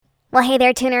Well, hey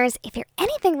there, tuners. If you're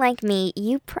anything like me,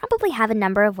 you probably have a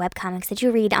number of webcomics that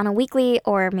you read on a weekly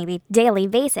or maybe daily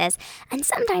basis, and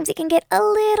sometimes it can get a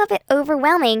little bit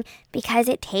overwhelming because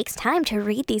it takes time to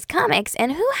read these comics,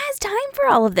 and who has time for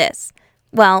all of this?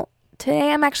 Well,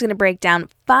 today I'm actually going to break down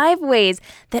 5 ways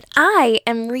that I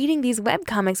am reading these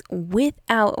webcomics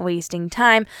without wasting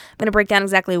time. I'm going to break down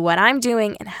exactly what I'm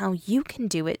doing and how you can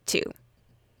do it too.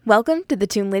 Welcome to the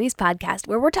Toon Ladies podcast,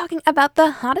 where we're talking about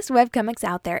the hottest webcomics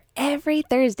out there every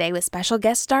Thursday with special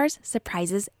guest stars,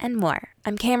 surprises, and more.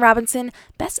 I'm Cam Robinson,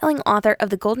 best-selling author of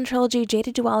the Golden Trilogy,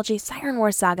 Jaded Duology, Siren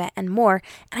War Saga, and more,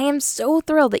 and I am so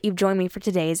thrilled that you've joined me for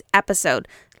today's episode.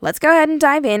 Let's go ahead and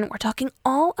dive in. We're talking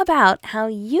all about how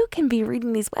you can be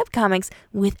reading these webcomics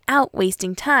without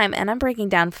wasting time, and I'm breaking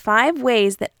down 5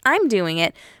 ways that I'm doing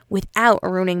it without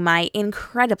ruining my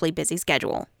incredibly busy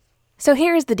schedule. So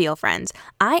here's the deal, friends.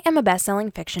 I am a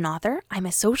best-selling fiction author. I'm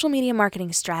a social media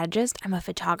marketing strategist. I'm a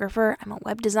photographer. I'm a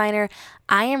web designer.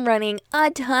 I am running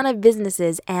a ton of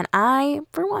businesses, and I,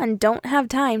 for one, don't have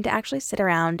time to actually sit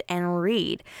around and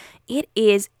read. It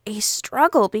is a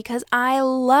struggle because I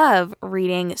love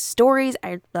reading stories.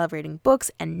 I love reading books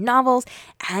and novels,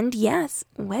 and yes,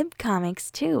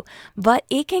 webcomics too. But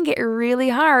it can get really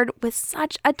hard with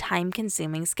such a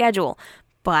time-consuming schedule.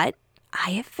 But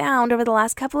I have found over the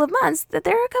last couple of months that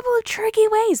there are a couple of tricky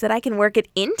ways that I can work it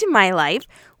into my life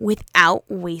without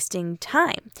wasting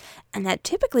time. And that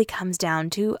typically comes down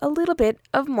to a little bit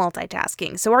of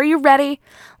multitasking. So are you ready?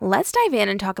 Let's dive in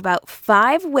and talk about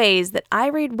 5 ways that I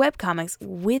read webcomics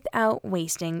without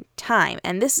wasting time.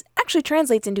 And this actually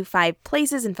translates into 5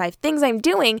 places and 5 things I'm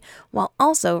doing while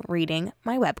also reading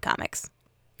my webcomics.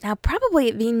 Now,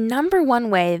 probably the number one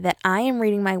way that I am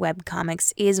reading my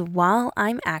webcomics is while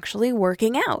I'm actually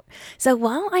working out. So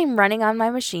while I'm running on my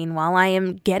machine, while I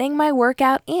am getting my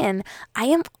workout in, I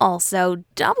am also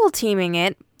double teaming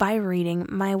it by reading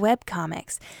my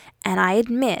webcomics. And I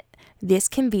admit, this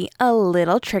can be a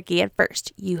little tricky at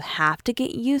first. You have to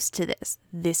get used to this.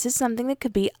 This is something that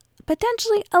could be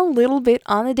potentially a little bit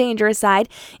on the dangerous side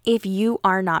if you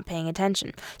are not paying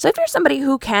attention. So if you're somebody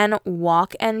who can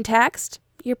walk and text,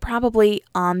 you're probably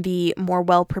on the more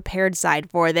well-prepared side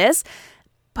for this.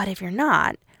 But if you're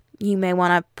not, you may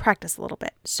want to practice a little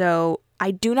bit. So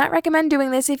I do not recommend doing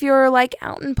this if you're like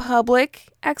out in public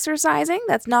exercising.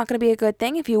 That's not going to be a good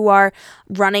thing. If you are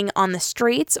running on the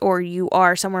streets or you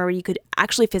are somewhere where you could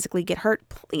actually physically get hurt,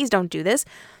 please don't do this.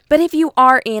 But if you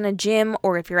are in a gym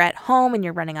or if you're at home and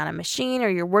you're running on a machine or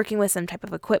you're working with some type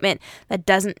of equipment that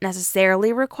doesn't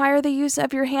necessarily require the use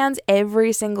of your hands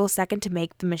every single second to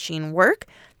make the machine work,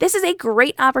 this is a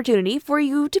great opportunity for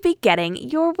you to be getting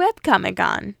your webcomic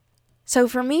on. So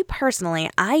for me personally,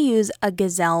 I use a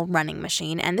Gazelle running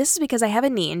machine, and this is because I have a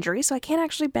knee injury, so I can't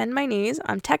actually bend my knees.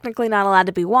 I'm technically not allowed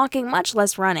to be walking, much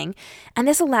less running, and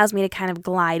this allows me to kind of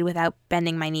glide without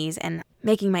bending my knees and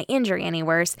making my injury any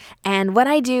worse. And what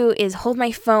I do is hold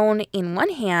my phone in one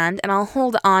hand and I'll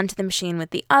hold on to the machine with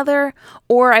the other,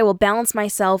 or I will balance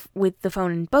myself with the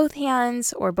phone in both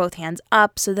hands or both hands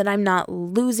up so that I'm not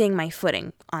losing my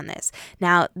footing on this.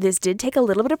 Now, this did take a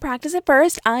little bit of practice at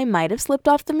first. I might have slipped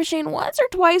off the machine once or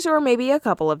twice or maybe a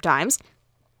couple of times.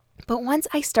 But once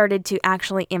I started to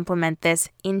actually implement this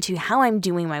into how I'm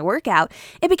doing my workout,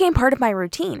 it became part of my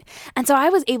routine. And so I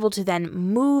was able to then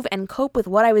move and cope with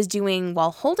what I was doing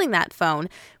while holding that phone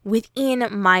within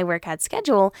my workout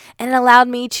schedule, and it allowed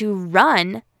me to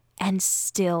run and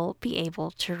still be able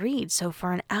to read. So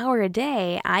for an hour a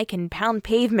day, I can pound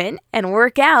pavement and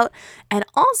work out and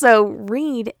also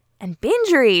read and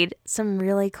binge read some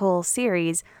really cool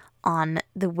series on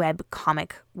the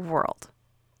webcomic world.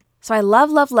 So I love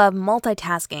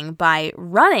multitasking by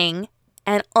running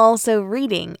and also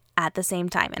reading at the same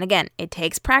time. And again, it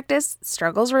takes practice.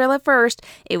 Struggle's real at first.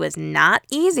 It was not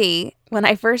easy when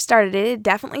I first started it. It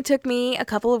definitely took me a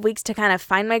couple of weeks to kind of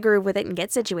find my groove with it and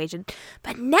get situated.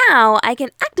 But now I can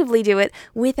actively do it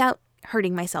without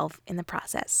hurting myself in the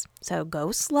process. So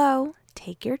go slow.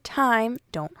 Take your time.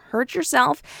 Don't hurt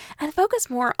yourself. And focus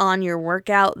more on your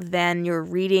workout than your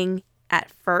reading at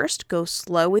first. Go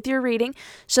slow with your reading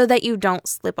so that you don't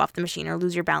slip off the machine or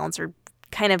lose your balance or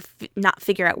kind of not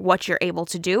figure out what you're able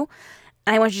to do.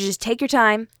 And I want you to just take your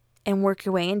time and work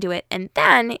your way into it. And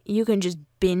then you can just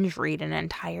binge read an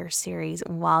entire series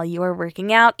while you're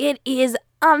working out. It is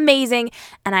amazing,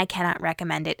 and I cannot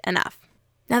recommend it enough.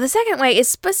 Now, the second way is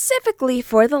specifically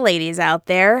for the ladies out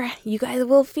there. You guys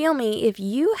will feel me if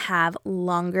you have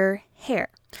longer hair.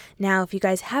 Now, if you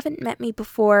guys haven't met me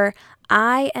before,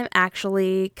 I am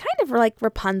actually kind of like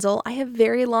Rapunzel. I have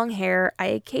very long hair. I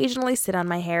occasionally sit on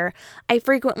my hair. I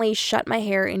frequently shut my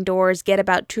hair indoors, get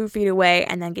about 2 feet away,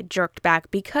 and then get jerked back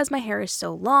because my hair is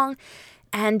so long.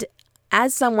 And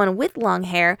as someone with long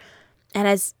hair, and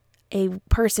as a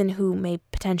person who may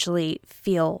potentially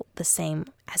feel the same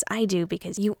as I do,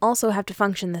 because you also have to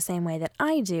function the same way that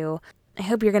I do, I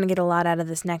hope you're going to get a lot out of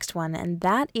this next one, and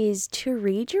that is to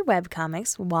read your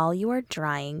webcomics while you are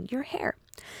drying your hair.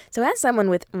 So as someone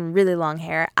with really long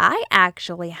hair, I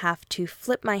actually have to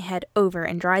flip my head over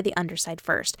and dry the underside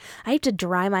first. I have to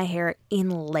dry my hair in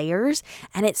layers,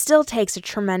 and it still takes a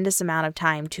tremendous amount of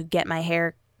time to get my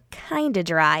hair kind of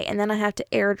dry, and then I have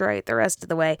to air dry it the rest of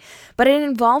the way. But it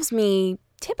involves me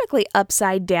typically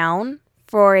upside down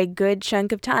for a good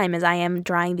chunk of time as I am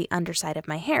drying the underside of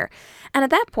my hair. And at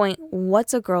that point,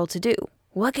 what's a girl to do?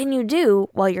 What can you do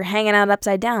while you're hanging out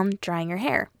upside down drying your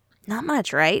hair? Not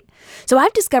much, right? So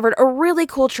I've discovered a really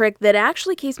cool trick that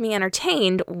actually keeps me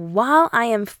entertained while I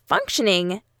am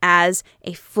functioning as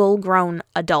a full-grown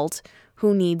adult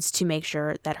who needs to make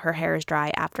sure that her hair is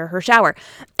dry after her shower.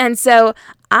 And so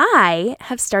I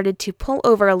have started to pull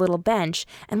over a little bench,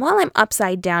 and while I'm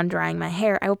upside down drying my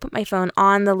hair, I will put my phone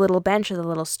on the little bench or the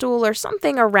little stool or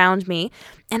something around me,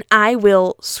 and I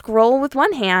will scroll with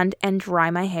one hand and dry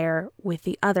my hair with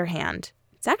the other hand.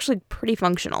 It's actually pretty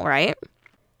functional, right?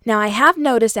 Now, I have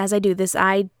noticed as I do this,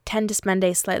 I tend to spend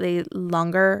a slightly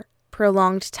longer,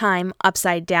 prolonged time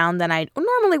upside down than I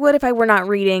normally would if I were not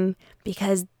reading,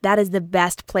 because that is the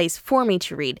best place for me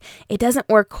to read. It doesn't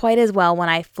work quite as well when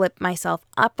I flip myself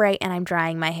upright and I'm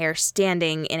drying my hair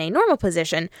standing in a normal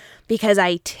position, because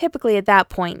I typically at that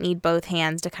point need both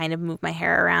hands to kind of move my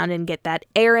hair around and get that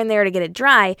air in there to get it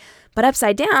dry. But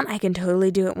upside down, I can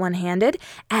totally do it one-handed,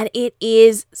 and it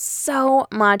is so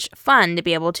much fun to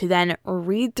be able to then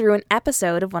read through an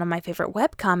episode of one of my favorite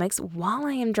webcomics while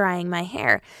I am drying my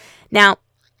hair. Now,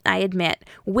 I admit,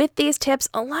 with these tips,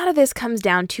 a lot of this comes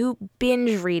down to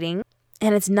binge reading,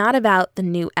 and it's not about the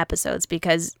new episodes,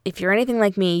 because if you're anything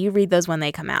like me, you read those when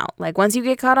they come out. Like, once you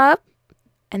get caught up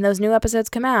and those new episodes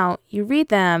come out, you read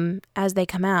them as they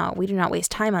come out. We do not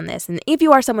waste time on this. And if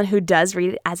you are someone who does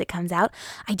read it as it comes out,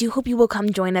 I do hope you will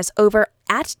come join us over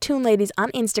at Toon Ladies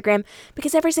on Instagram,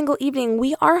 because every single evening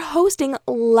we are hosting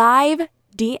live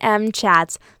DM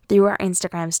chats through our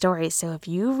Instagram stories. So if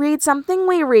you read something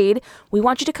we read, we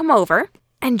want you to come over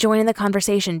and join in the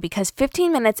conversation, because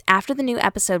 15 minutes after the new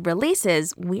episode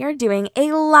releases, we are doing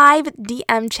a live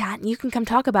DM chat and you can come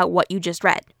talk about what you just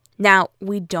read. Now,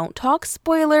 we don't talk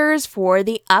spoilers for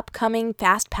the upcoming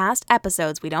Fast Past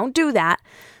episodes. We don't do that,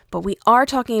 but we are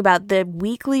talking about the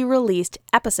weekly released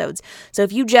episodes. So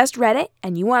if you just read it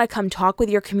and you want to come talk with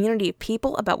your community of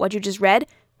people about what you just read,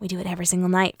 we do it every single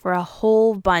night for a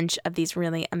whole bunch of these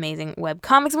really amazing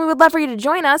webcomics, and we would love for you to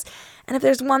join us. And if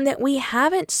there's one that we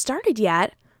haven't started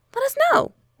yet, let us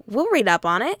know. We'll read up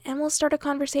on it, and we'll start a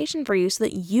conversation for you so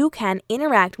that you can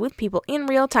interact with people in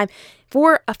real time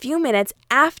for a few minutes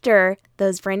after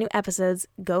those brand new episodes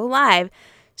go live,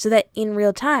 so that in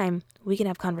real time, we can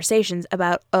have conversations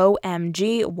about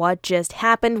OMG, what just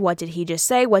happened? What did he just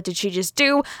say? What did she just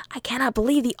do? I cannot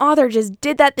believe the author just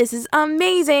did that. This is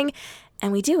amazing.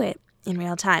 And we do it in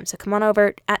real time. So come on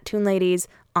over at Toon Ladies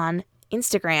on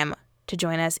Instagram to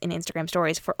join us in Instagram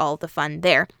stories for all the fun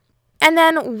there. And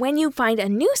then when you find a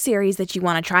new series that you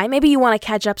want to try, maybe you want to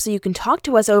catch up so you can talk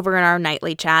to us over in our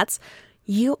nightly chats,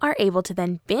 you are able to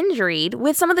then binge read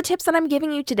with some of the tips that I'm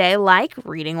giving you today, like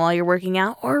reading while you're working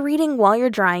out or reading while you're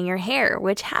drying your hair,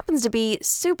 which happens to be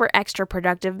super extra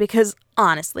productive because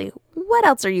honestly, what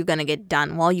else are you going to get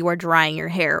done while you are drying your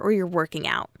hair or you're working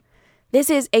out? This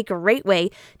is a great way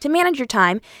to manage your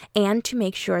time and to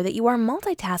make sure that you are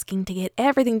multitasking to get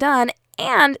everything done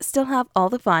and still have all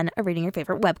the fun of reading your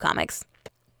favorite webcomics.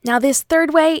 Now, this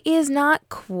third way is not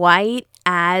quite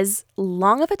as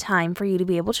long of a time for you to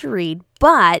be able to read,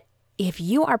 but if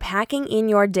you are packing in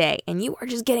your day and you are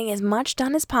just getting as much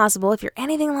done as possible, if you're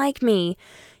anything like me,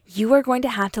 you are going to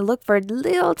have to look for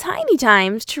little tiny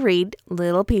times to read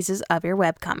little pieces of your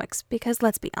webcomics. Because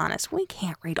let's be honest, we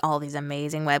can't read all these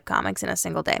amazing webcomics in a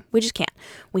single day. We just can't.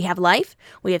 We have life,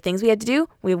 we have things we have to do,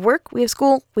 we have work, we have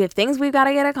school, we have things we've got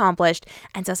to get accomplished.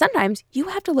 And so sometimes you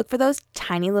have to look for those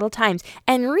tiny little times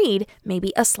and read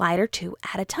maybe a slide or two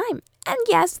at a time. And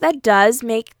yes, that does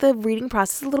make the reading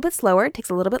process a little bit slower. It takes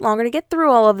a little bit longer to get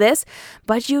through all of this,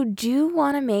 but you do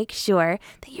want to make sure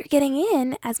that you're getting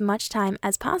in as much time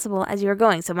as possible as you're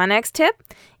going. So my next tip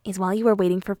is while you are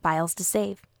waiting for files to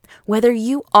save. Whether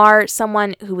you are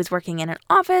someone who is working in an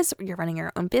office, or you're running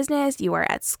your own business, you are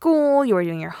at school, you are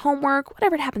doing your homework,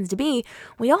 whatever it happens to be,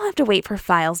 we all have to wait for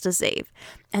files to save.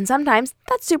 And sometimes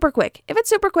that's super quick. If it's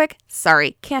super quick,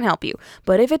 sorry, can't help you.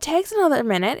 But if it takes another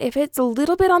minute, if it's a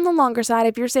little bit on the longer side,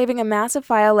 if you're saving a massive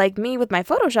file like me with my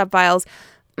Photoshop files,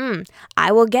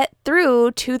 I will get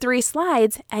through 2-3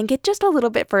 slides and get just a little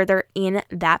bit further in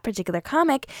that particular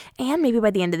comic. And maybe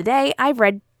by the end of the day, I've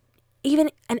read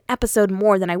even an episode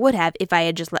more than I would have if I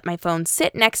had just let my phone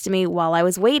sit next to me while I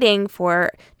was waiting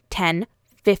for 10,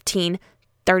 15,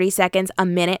 30 seconds, a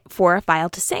minute for a file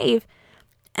to save.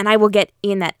 And I will get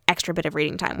in that extra bit of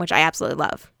reading time, which I absolutely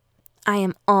love. I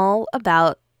am all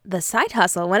about the side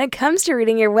hustle when it comes to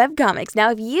reading your webcomics.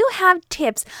 Now, if you have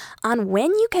tips on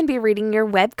when you can be reading your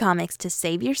webcomics to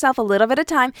save yourself a little bit of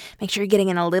time, make sure you're getting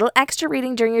in a little extra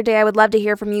reading during your day. I would love to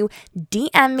hear from you.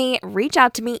 DM me, reach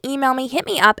out to me, email me, hit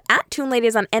me up at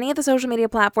ToonLadies on any of the social media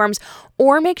platforms,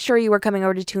 or make sure you are coming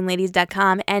over to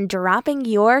ToonLadies.com and dropping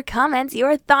your comments,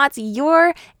 your thoughts,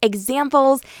 your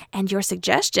examples, and your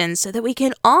suggestions so that we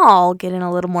can all get in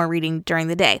a little more reading during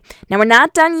the day. Now, we're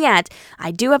not done yet.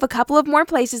 I do have a couple of more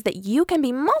places that you can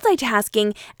be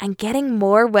multitasking and getting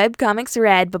more webcomics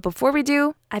read. But before we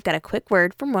do, I've got a quick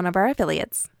word from one of our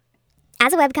affiliates.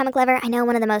 As a webcomic lover, I know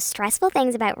one of the most stressful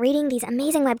things about reading these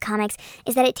amazing webcomics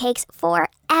is that it takes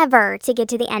forever to get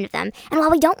to the end of them. And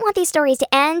while we don't want these stories to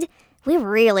end, we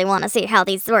really want to see how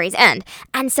these stories end.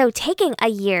 And so taking a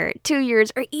year, 2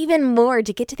 years, or even more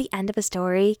to get to the end of a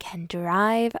story can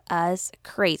drive us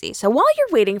crazy. So while you're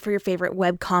waiting for your favorite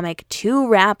webcomic to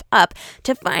wrap up,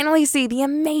 to finally see the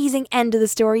amazing end of the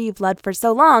story you've loved for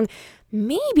so long,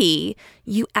 maybe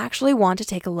you actually want to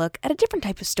take a look at a different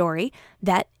type of story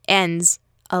that ends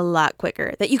a lot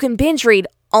quicker, that you can binge read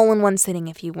all in one sitting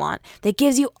if you want, that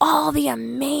gives you all the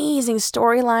amazing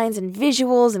storylines and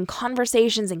visuals and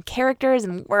conversations and characters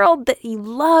and world that you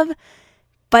love,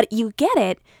 but you get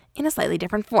it in a slightly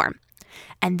different form.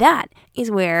 And that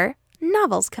is where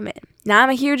novels come in. Now, I'm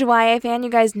a huge YA fan. You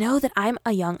guys know that I'm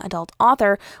a young adult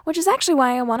author, which is actually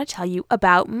why I want to tell you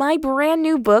about my brand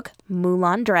new book,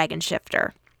 Mulan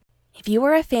Dragonshifter. If you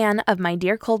are a fan of My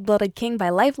Dear Cold-Blooded King by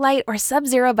Lifelight or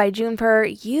Sub-Zero by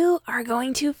Junpei, you are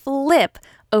going to flip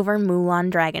over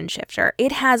Mulan Dragonshifter.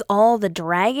 It has all the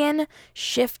dragon,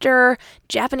 shifter,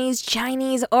 Japanese,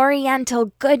 Chinese,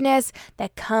 Oriental goodness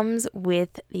that comes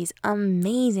with these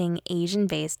amazing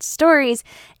Asian-based stories,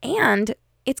 and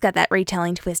it's got that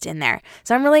retelling twist in there.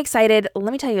 So I'm really excited.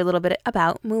 Let me tell you a little bit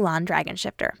about Mulan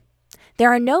Dragonshifter.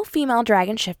 There are no female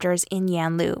dragon shifters in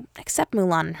Yanlu, except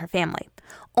Mulan and her family.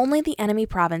 Only the enemy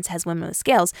province has women with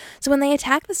scales, so when they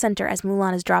attack the center as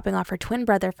Mulan is dropping off her twin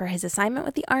brother for his assignment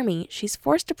with the army, she's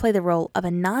forced to play the role of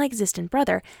a non-existent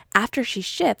brother after she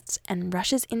shifts and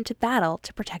rushes into battle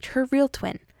to protect her real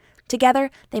twin. Together,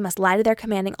 they must lie to their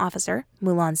commanding officer,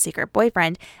 Mulan's secret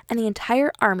boyfriend, and the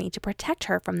entire army to protect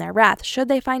her from their wrath should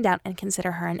they find out and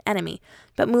consider her an enemy.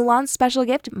 But Mulan's special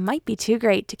gift might be too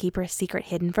great to keep her secret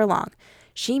hidden for long.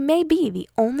 She may be the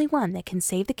only one that can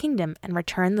save the kingdom and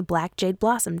return the Black Jade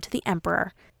Blossom to the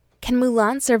Emperor. Can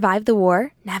Mulan survive the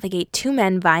war, navigate two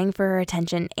men vying for her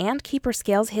attention, and keep her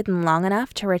scales hidden long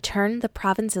enough to return the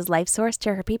province's life source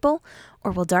to her people?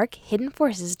 Or will dark, hidden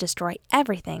forces destroy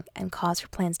everything and cause her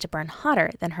plans to burn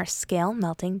hotter than her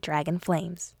scale-melting dragon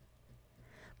flames?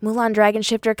 Mulan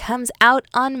Dragonshifter comes out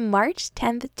on March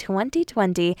 10th,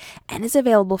 2020, and is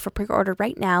available for pre-order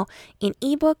right now in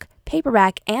ebook,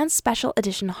 paperback, and special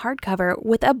edition hardcover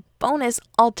with a bonus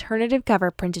alternative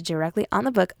cover printed directly on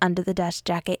the book under the dust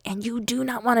jacket, and you do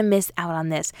not want to miss out on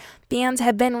this. Fans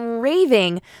have been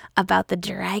raving about the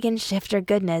Dragonshifter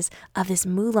goodness of this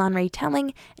Mulan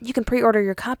retelling, and you can pre-order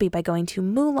your copy by going to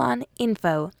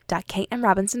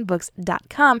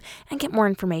mulaninfo.kmrobinsonbooks.com and get more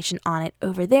information on it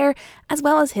over there, as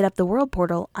well as hit up the World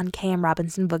Portal on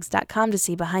kmrobinsonbooks.com to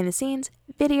see behind the scenes,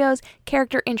 videos,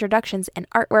 character introductions, and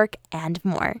artwork, and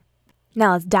more.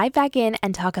 Now let's dive back in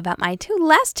and talk about my two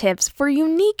last tips for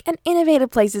unique and innovative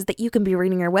places that you can be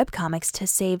reading your webcomics to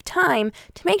save time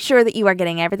to make sure that you are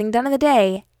getting everything done in the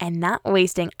day and not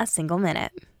wasting a single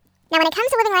minute. Now, when it comes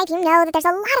to living life, you know that there's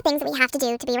a lot of things that we have to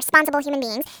do to be responsible human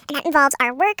beings, and that involves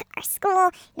our work, our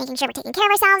school, making sure we're taking care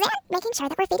of ourselves, and making sure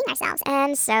that we're feeding ourselves.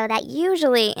 And so that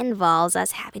usually involves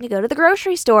us having to go to the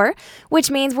grocery store,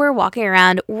 which means we're walking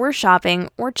around, we're shopping,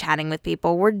 we're chatting with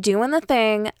people, we're doing the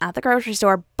thing at the grocery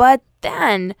store, but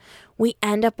then we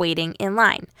end up waiting in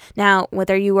line. Now,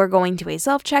 whether you are going to a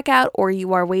self-checkout or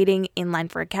you are waiting in line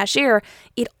for a cashier,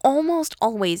 it almost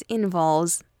always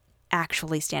involves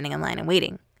actually standing in line and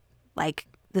waiting. Like,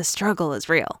 the struggle is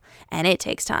real, and it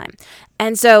takes time.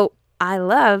 And so I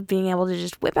love being able to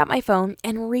just whip out my phone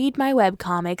and read my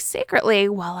webcomics secretly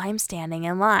while I'm standing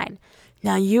in line.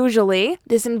 Now, usually,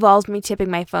 this involves me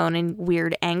tipping my phone in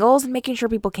weird angles and making sure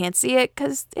people can't see it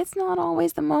because it's not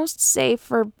always the most safe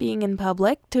for being in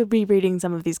public to be reading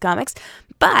some of these comics.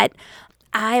 But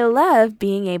I love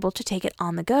being able to take it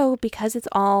on the go because it's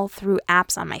all through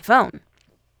apps on my phone.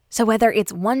 So whether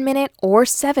it's 1 minute or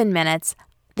 7 minutes,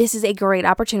 this is a great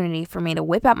opportunity for me to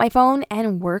whip out my phone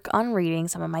and work on reading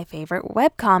some of my favorite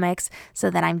webcomics so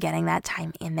that I'm getting that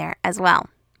time in there as well.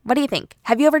 What do you think?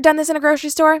 Have you ever done this in a grocery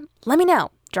store? Let me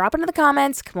know. Drop into the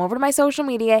comments, come over to my social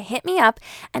media, hit me up,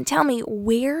 and tell me,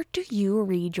 where do you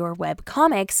read your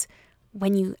webcomics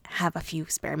when you have a few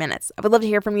spare minutes? I would love to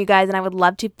hear from you guys, and I would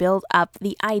love to build up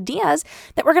the ideas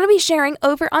that we're going to be sharing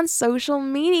over on social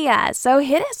media. So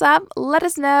hit us up, let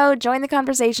us know, join the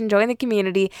conversation, join the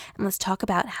community, and let's talk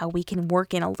about how we can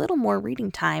work in a little more reading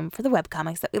time for the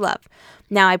webcomics that we love.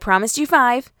 Now, I promised you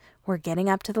 5. We're getting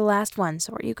up to the last one,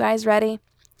 so are you guys ready?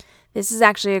 This is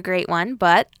actually a great one,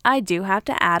 but I do have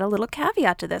to add a little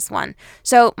caveat to this one.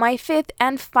 So my 5th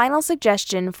and final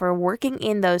suggestion for working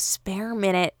in those spare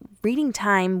minute reading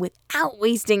time without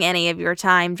wasting any of your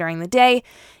time during the day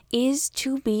is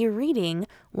to be reading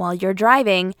while you're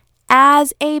driving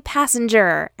as a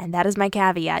passenger. And that is my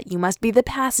caveat. You must be the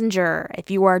passenger.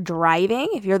 If you are driving,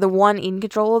 if you're the one in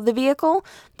control of the vehicle,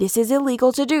 this is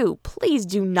illegal to do. Please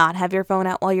do not have your phone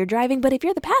out while you're driving. But if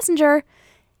you're the passenger,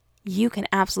 you can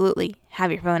absolutely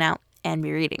have your phone out and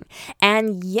be reading.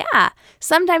 And yeah,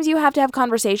 sometimes you have to have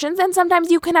conversations, and sometimes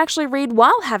you can actually read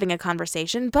while having a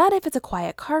conversation. But if it's a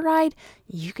quiet car ride,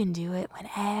 you can do it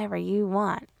whenever you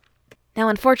want. Now,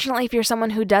 unfortunately, if you're someone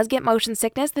who does get motion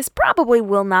sickness, this probably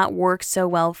will not work so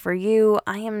well for you.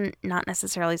 I am not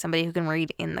necessarily somebody who can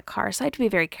read in the car, so I have to be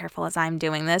very careful as I'm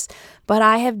doing this. But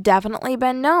I have definitely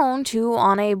been known to,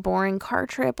 on a boring car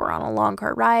trip or on a long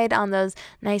car ride, on those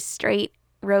nice straight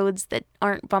roads that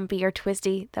aren't bumpy or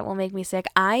twisty that will make me sick,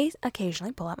 I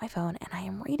occasionally pull out my phone and I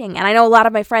am reading. And I know a lot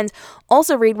of my friends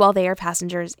also read while they are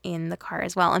passengers in the car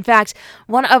as well. In fact,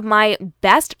 one of my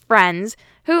best friends,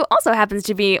 who also happens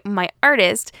to be my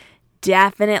artist,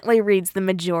 definitely reads the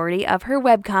majority of her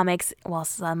webcomics while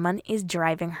someone is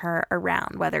driving her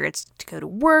around, whether it's to go to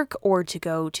work or to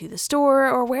go to the store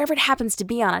or wherever it happens to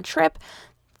be on a trip.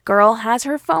 Girl has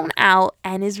her phone out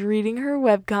and is reading her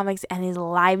webcomics and is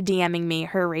live DMing me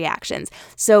her reactions.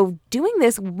 So doing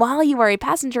this while you are a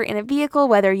passenger in a vehicle,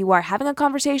 whether you are having a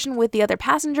conversation with the other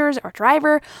passengers or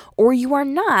driver, or you are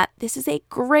not, this is a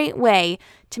great way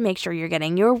to make sure you're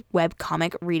getting your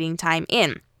webcomic reading time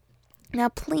in. Now,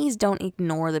 please don't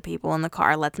ignore the people in the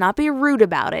car. Let's not be rude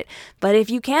about it. But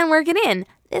if you can work it in,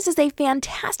 this is a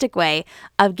fantastic way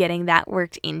of getting that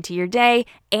worked into your day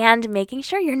and making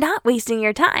sure you're not wasting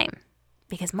your time,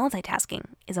 because multitasking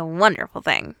is a wonderful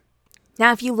thing.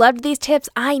 Now, if you loved these tips,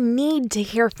 I need to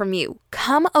hear from you.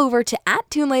 Come over to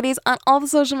 @ToonLadies on all the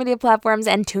social media platforms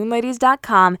and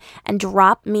ToonLadies.com and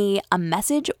drop me a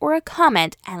message or a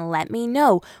comment and let me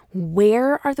know,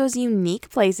 where are those unique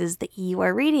places that you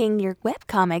are reading your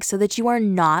webcomics so that you are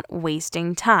not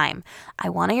wasting time. I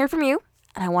want to hear from you,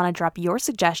 and I want to drop your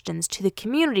suggestions to the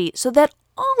community so that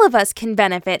all of us can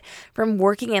benefit from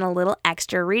working in a little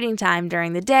extra reading time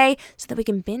during the day so that we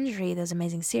can binge read those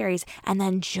amazing series and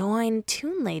then join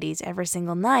Toon Ladies every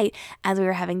single night as we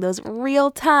are having those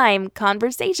real-time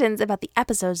conversations about the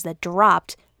episodes that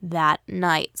dropped that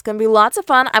night. It's going to be lots of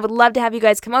fun. I would love to have you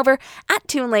guys come over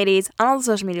 @Toon Ladies on all the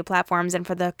social media platforms, and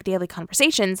for the daily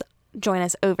conversations, join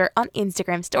us over on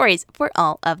Instagram stories for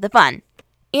all of the fun.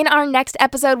 In our next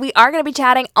episode, we are going to be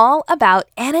chatting all about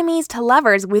enemies to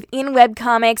lovers within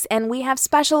webcomics, and we have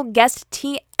special guest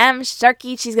TM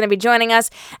Sharky. She's going to be joining us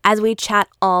as we chat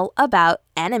all about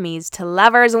enemies to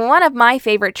lovers, one of my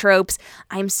favorite tropes.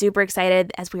 I'm super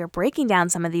excited as we are breaking down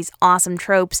some of these awesome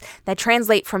tropes that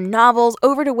translate from novels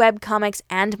over to webcomics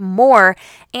and more.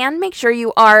 And make sure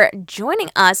you are joining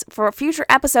us for future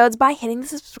episodes by hitting the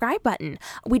subscribe button.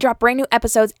 We drop brand new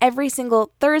episodes every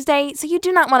single Thursday, so you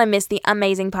do not want to miss the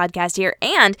amazing podcast here.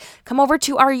 And come over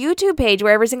to our YouTube page,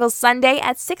 where every single Sunday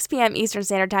at 6 p.m. Eastern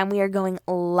Standard Time, we are going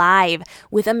live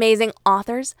with amazing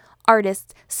authors,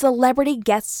 artists, celebrity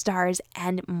guest stars,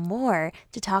 and more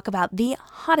to talk about the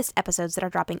hottest episodes that are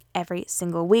dropping every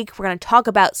single week. We're going to talk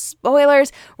about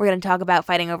spoilers. We're going to talk about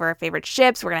fighting over our favorite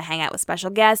ships. We're going to hang out with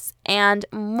special guests and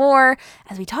more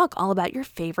as we talk all about your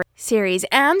favorite series.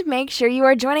 And make sure you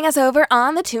are joining us over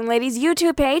on the Toon Ladies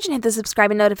YouTube page and hit the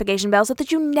subscribe and notification bell so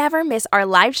that you never miss our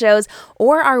live shows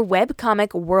or our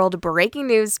webcomic world breaking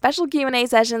news, special Q&A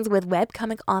sessions with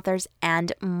webcomic authors,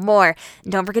 and more.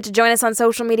 And don't forget to join us on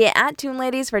social media at Toon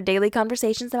Ladies for daily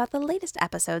conversations about the latest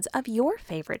episodes of your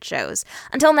favorite shows.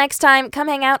 Until next time, come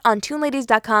hang out on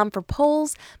toonladies.com for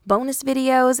polls, bonus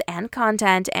videos, and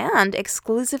content, and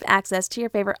exclusive access to your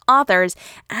favorite authors.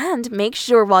 And make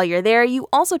sure while you're there, you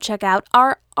also check out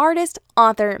our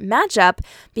artist-author matchup,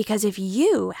 because if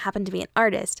you happen to be an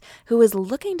artist who is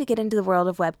looking to get into the world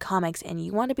of webcomics and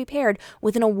you want to be paired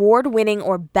with an award-winning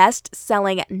or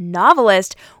best-selling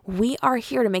novelist, we are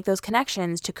here to make those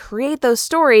connections, to create those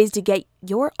stories, to get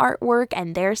your artwork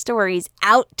and their stories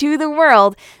out to the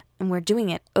world, and we're doing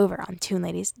it over on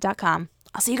toonladies.com.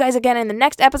 I'll see you guys again in the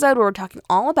next episode where we're talking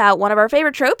all about one of our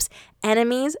favorite tropes,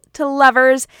 enemies to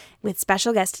lovers, with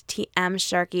special guest TM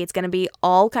Sharkey. It's going to be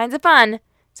all kinds of fun.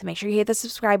 So make sure you hit the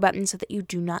subscribe button so that you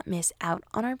do not miss out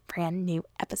on our brand new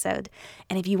episode.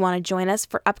 And if you want to join us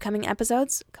for upcoming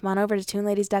episodes, come on over to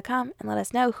toonladies.com and let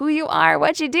us know who you are,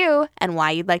 what you do, and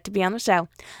why you'd like to be on the show.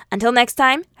 Until next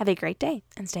time, have a great day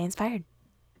and stay inspired.